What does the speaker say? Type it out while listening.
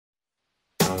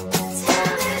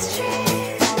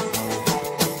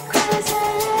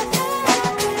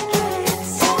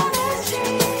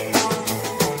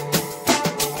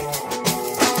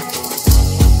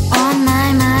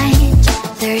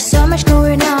So much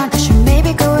going on, I should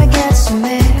maybe go and get some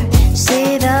air.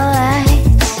 See the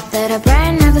lights that are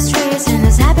brighten up the streets, and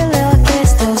those happy little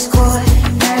kids, those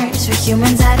corners where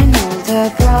humans hiding all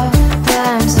the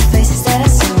problems, the faces that are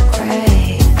so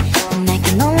gray. And I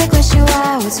can only question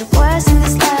why, what's the worst in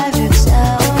this life, you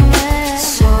tell me.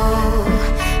 So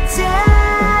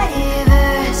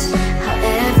diverse, how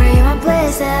everyone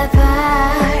plays their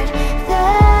part. The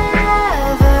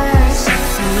verse,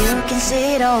 and you can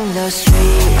see it on the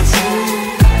streets.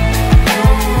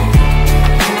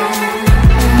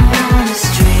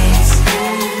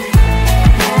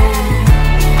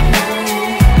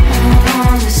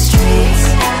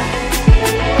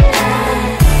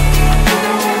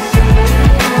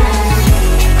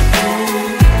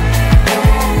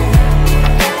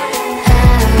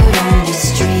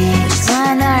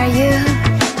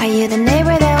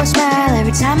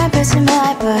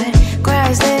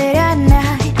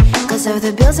 Of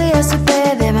the bills I used to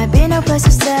pay, there might be no place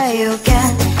to stay. You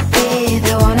can't be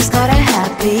the one who's got a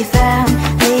happy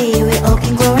family. We all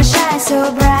can glow and shine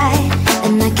so bright,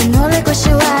 and I can only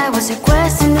question why. What's your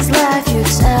quest in this life, you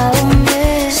tell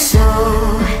me. So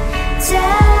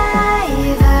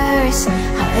diverse,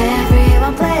 how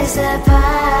everyone plays their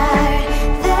part.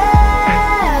 The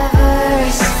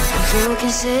verse, you can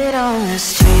sit on the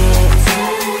street.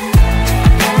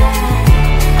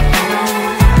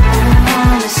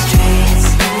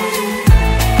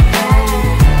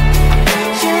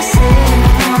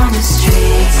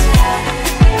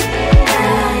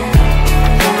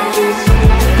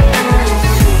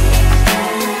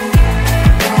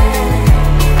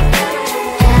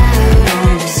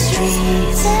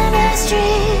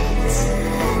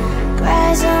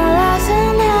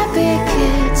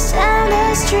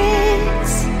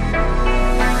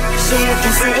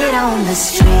 Sit on the streets. On the streets. On the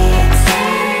streets.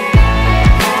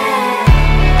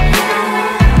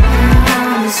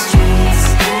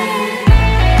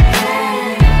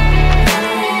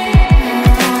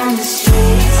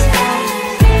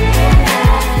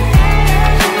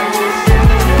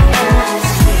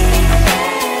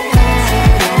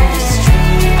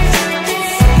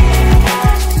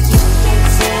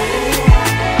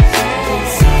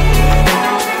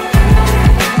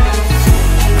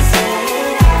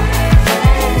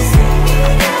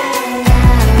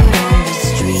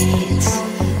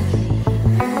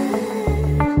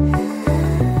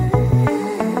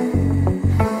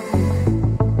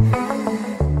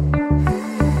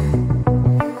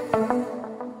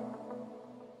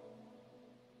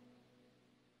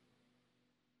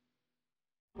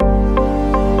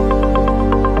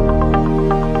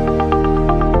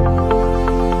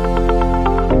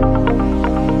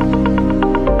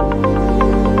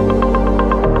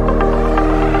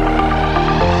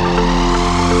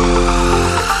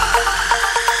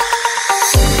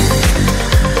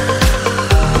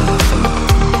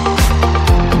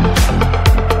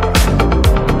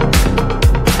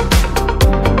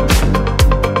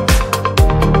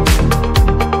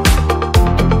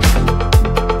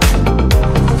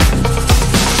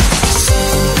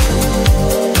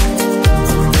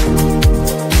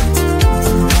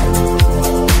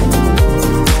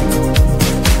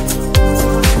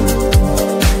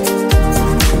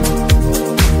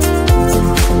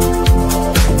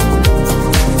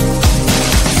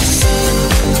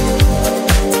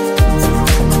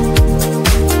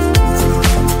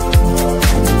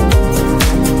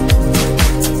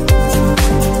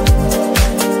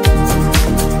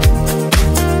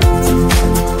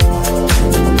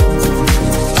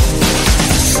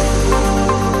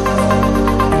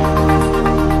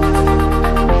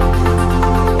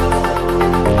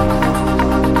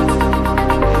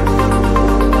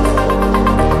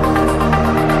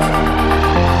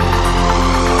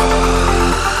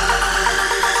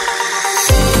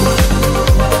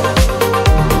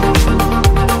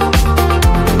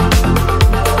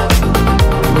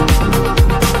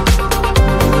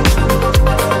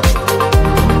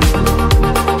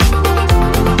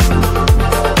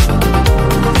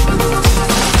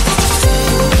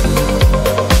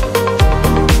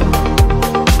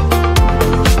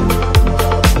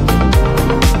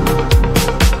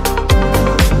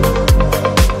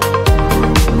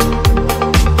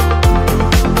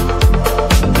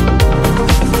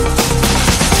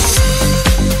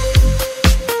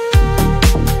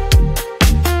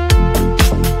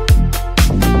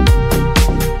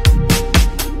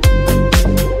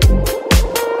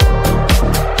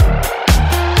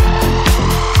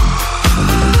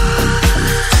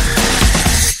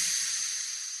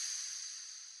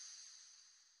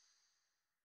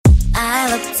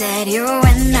 at you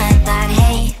and I thought,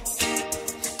 hey,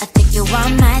 I think you are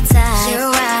my type. You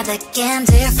are the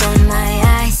candy from my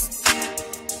eyes,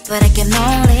 but I can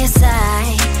only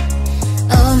sigh,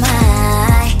 oh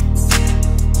my.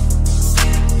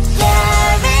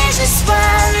 Love is just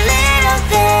one little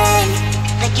thing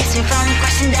that keeps me from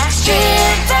crossing that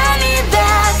street. Drive me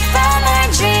back from our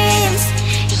dreams.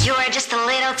 You are just a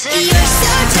little too good. You're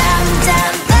so dumb,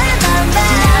 dumb,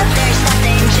 ba-da-bum-bum. Now there's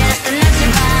nothing, just enough to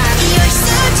bomb. You're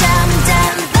so dumb,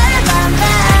 dumb,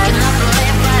 ba-da-bum-bum. I cannot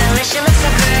believe but at least you look so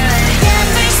good.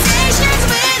 Conversations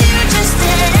with you just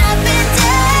end up in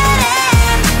dead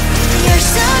end. You're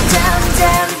so dumb,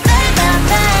 dumb,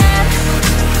 ba-da-bum-bum.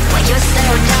 Why you so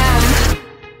dumb?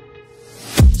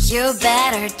 You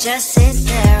better just sit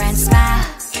there and smile,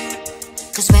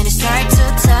 'cause when you start to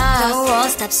talk, the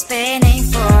world stops spinning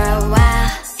for a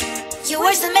while. Your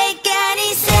words don't make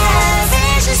any sense.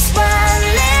 It's just one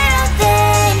little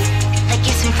thing that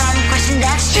keeps me from crossing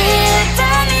that street.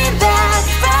 Turn me back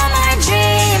from our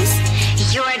dreams.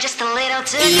 You are just a little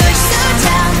too good. You're so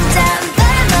dumb, dumb,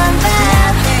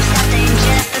 ba-da-bum-bum. There's nothing,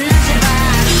 just enough to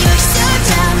bomb. You're so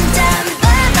dumb, dumb,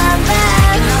 ba-da-bum-bum.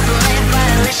 I cannot believe but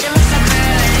at least you look so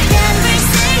good.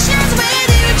 Conversations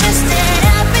with you just end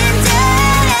up in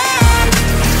dead end.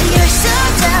 You're so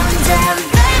dumb, dumb,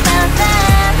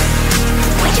 ba-da-bum-bum.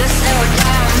 Why you so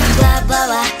dumb? Blah, blah,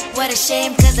 blah. What a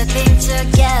shame, 'cause I think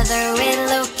together we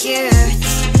look cute.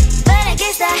 But I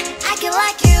guess that I can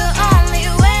like you only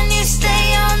when you stay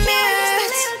on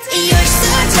mute. You're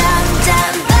so dumb,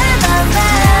 dumb,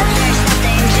 ba-da-bum-bum. There's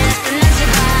nothing, just enough to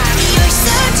bomb. You're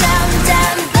so dumb,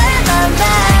 dumb,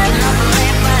 ba-da-bum-bum. I cannot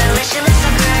believe but at least you look so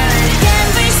good.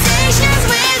 Conversations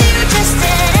with you just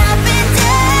end up in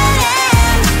dead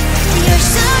end. You're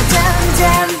so dumb,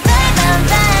 dumb,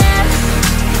 ba-da-bum-bum.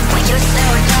 Why you so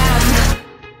dumb?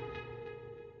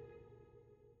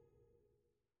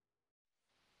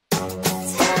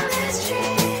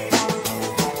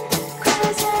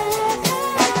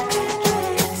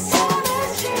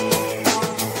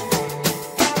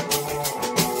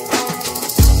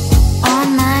 On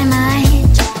my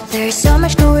mind, there's so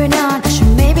much going on. I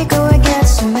should maybe go and get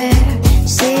some air.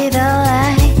 See the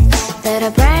lights that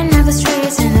are brighten up the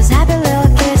streets, and those happy little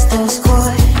kids, those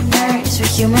corners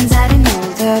where humans hiding all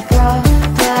the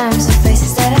problems, the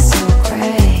faces that are so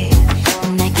great.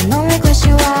 And I can only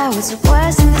question why, what's the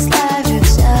worst in this life, you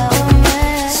tell me.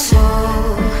 So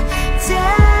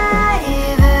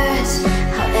diverse,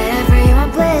 how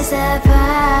everyone plays their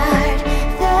part.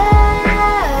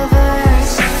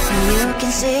 Diverse, and you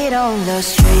can see it on the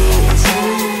streets.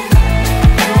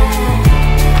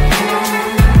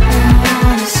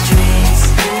 On the streets.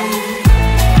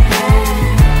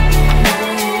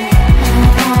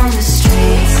 On the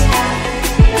streets.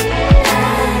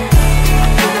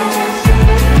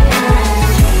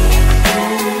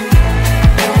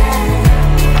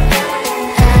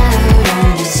 Out on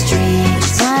the streets.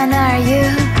 Which one are you?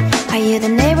 Are you the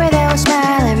neighbor that will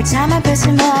smile every time I pass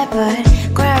him by, but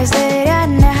cries late at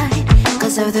night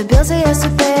 'cause of the bills I used to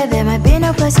pay? There might be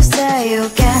no place to stay. You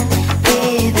can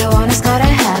be the one who's got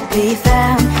a happy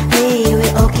family. We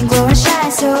all can glow and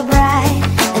shine so bright,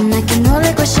 and I can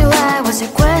only question why, what's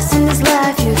your quest in this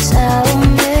life, you tell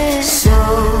me. So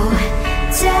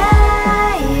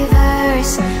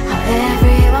diverse, how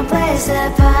everyone plays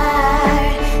their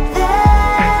part.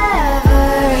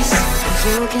 Diverse,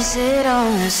 you can sit on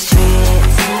the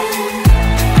streets.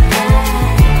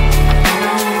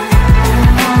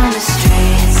 On the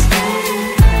streets.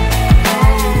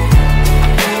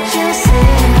 You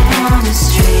sit on the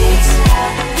streets.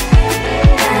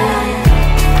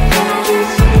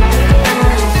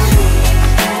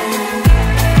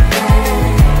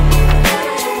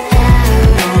 Out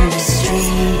on the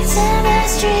streets. In the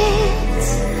streets.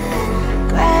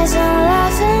 Cries and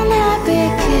laughing happy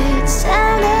kids.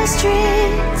 On the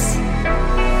streets.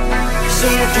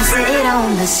 You can sit on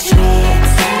the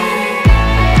streets.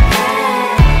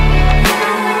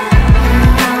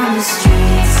 On the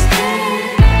streets.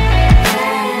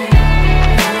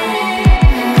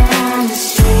 On the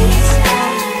streets.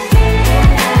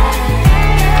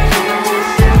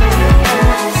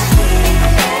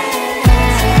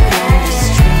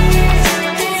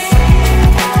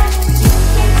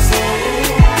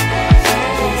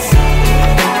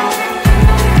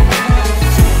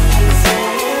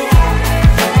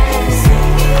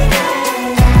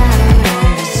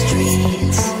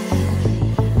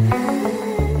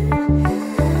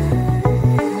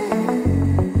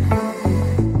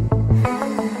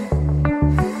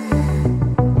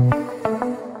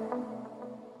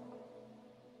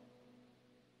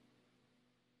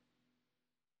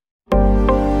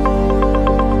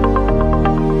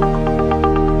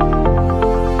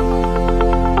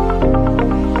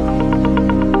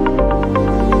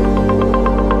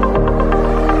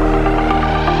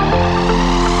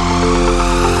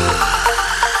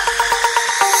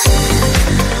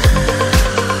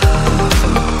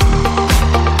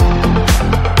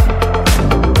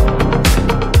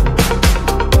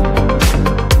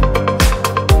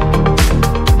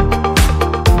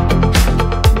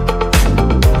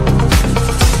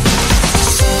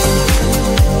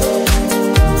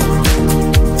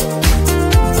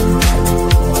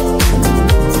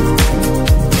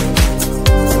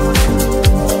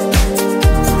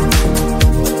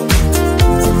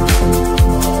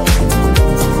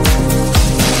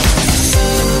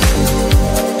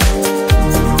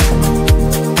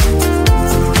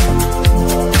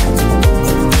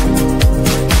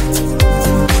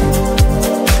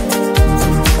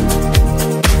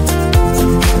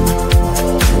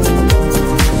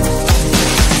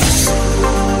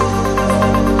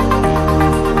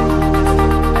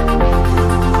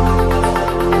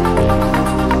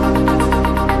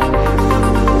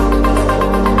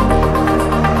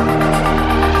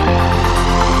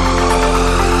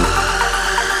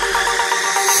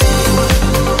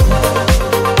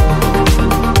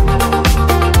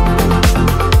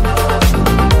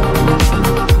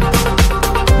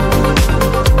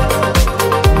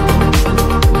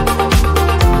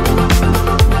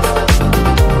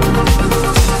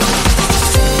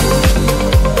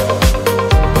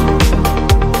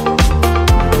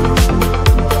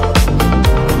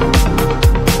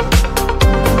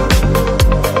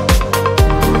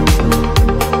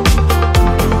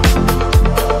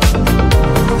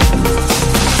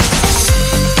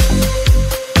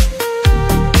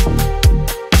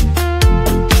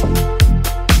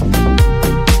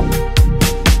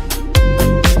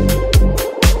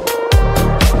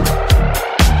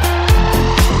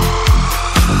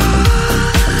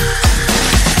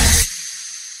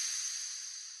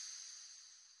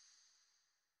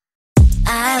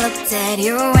 I looked at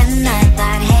you and I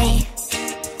thought, hey,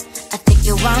 I think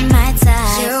you are my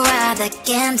type. You are the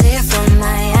candy from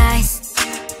my eyes,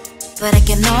 but I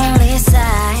can only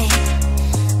sigh,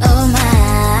 oh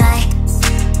my.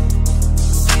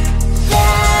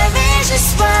 There is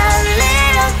just one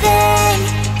little thing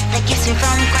that keeps me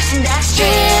from crossing that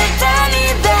street. Drive me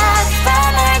back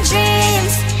from our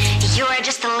dreams. You are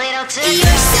just a little too good.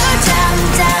 You're so dumb,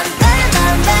 dumb, bum,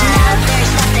 bum, bum. Now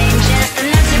there's nothing, just an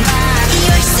empty bomb.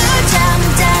 You're so dumb,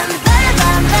 dumb, bum,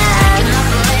 bum, bum. I cannot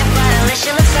believe, but at least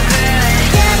you look so good.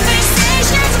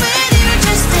 Conversations with you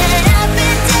just dead up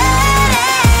and dead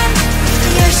end.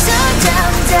 You're so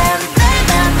dumb, dumb, bum,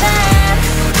 bum, bum.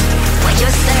 When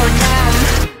you're so dumb,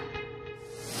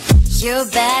 you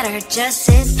better just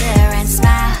sit there and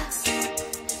smile,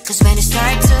 'cause when you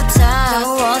start to talk, the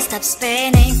world stops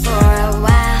spinning for a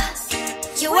while.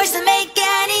 Your words don't make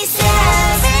any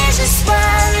sense. There's just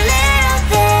one little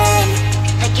thing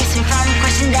that keeps me from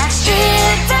crossing that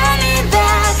street. Draw me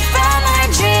back from our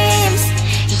dreams.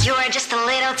 You are just a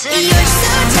little too good. You're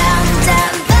so dumb,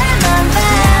 dumb, bum, bum,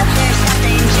 bum. There's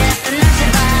nothing, just an empty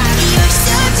bomb. You're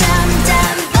so dumb,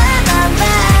 dumb, bum, bum, bum.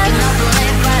 I cannot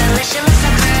believe, but at least you look so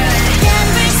good.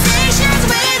 Conversations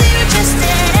with you just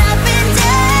dead up and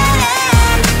dead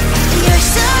end. You're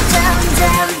so dumb,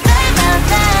 dumb, bum, bum,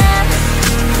 bum.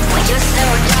 When you're so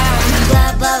dumb,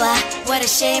 blah, blah, blah. What a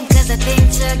shame, 'cause I think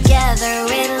together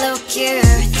we look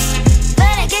cute.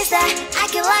 But I guess that I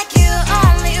can like you